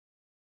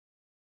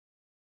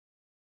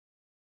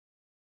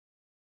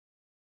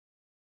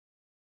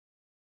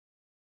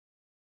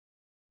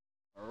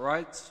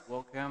Alright,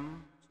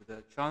 welcome to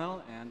the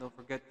channel and don't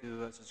forget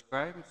to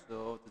subscribe.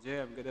 So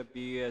today I'm gonna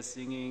be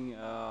singing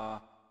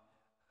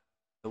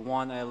the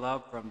one I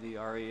love from the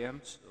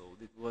R.E.M. So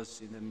it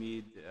was in the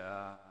mid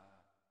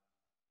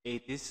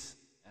 80s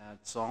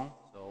song.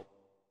 So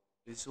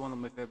this is one of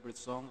my favorite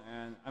song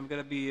and I'm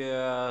gonna be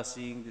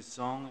singing this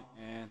song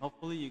and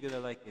hopefully you're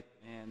gonna like it.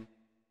 And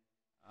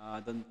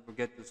don't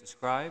forget to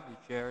subscribe and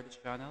share this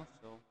channel.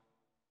 So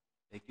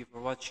thank you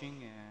for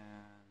watching and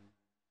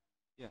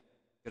yeah,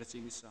 gonna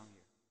sing this song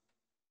here.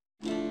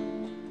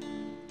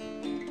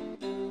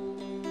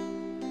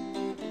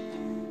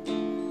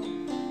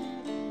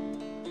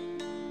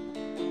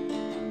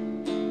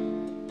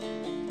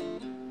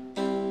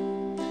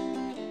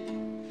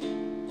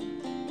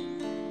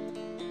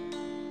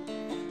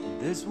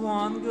 This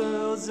one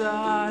goes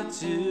out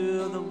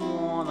to the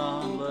one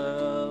I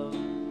love.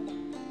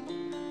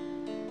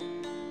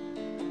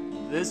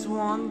 This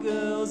one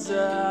goes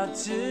out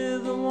to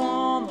the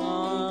one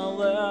I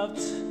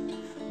left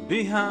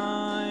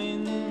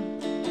behind.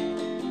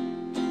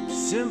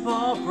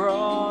 Simple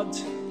prod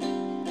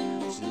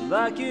till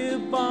I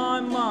could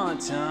buy my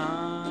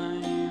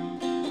time.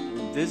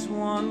 This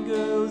one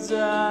goes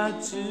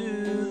out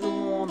to the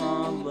one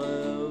I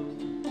love.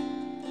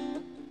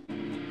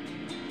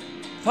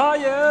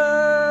 Fire,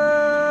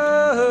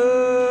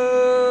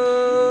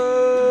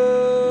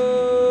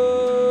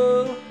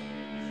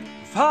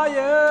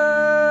 fire,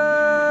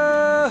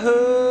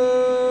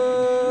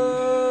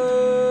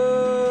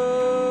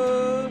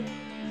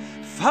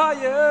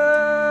 fire.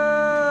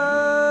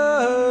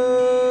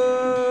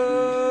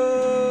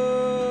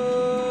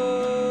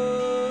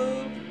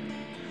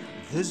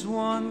 This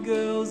one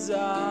goes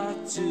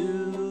out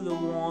to the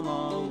one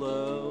I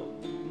love.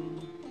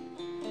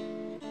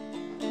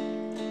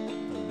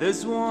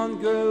 This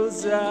one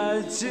goes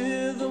out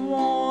to the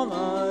one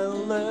I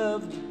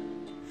left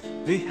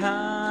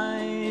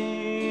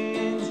behind.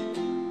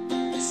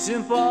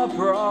 Simple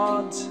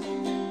prod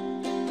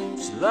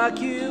till I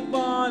could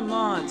buy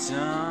my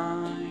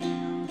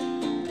time.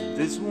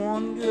 This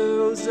one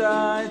goes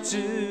out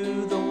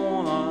to the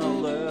one I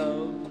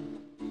love.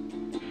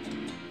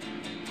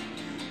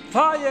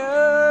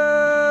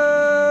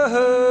 Fire,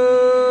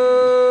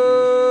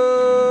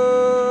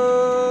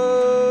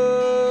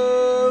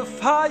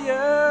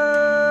 fire.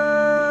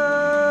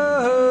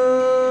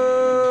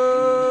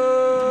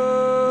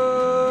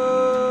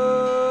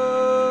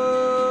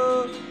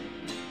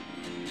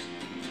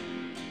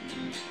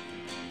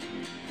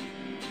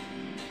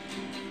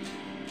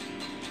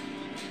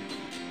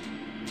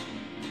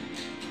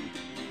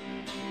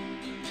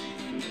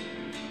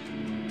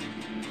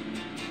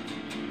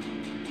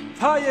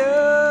 Fire,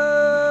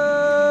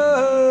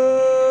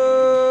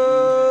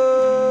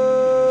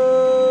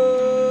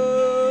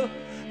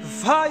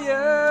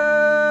 fire.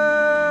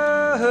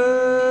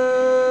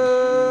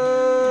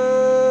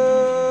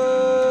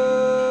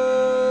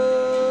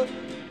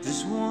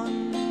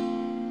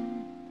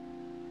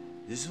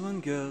 This one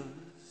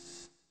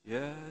goes,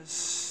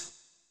 yes,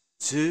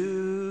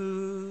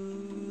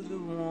 to the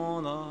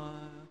one I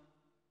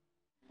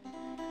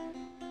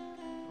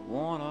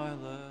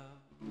love.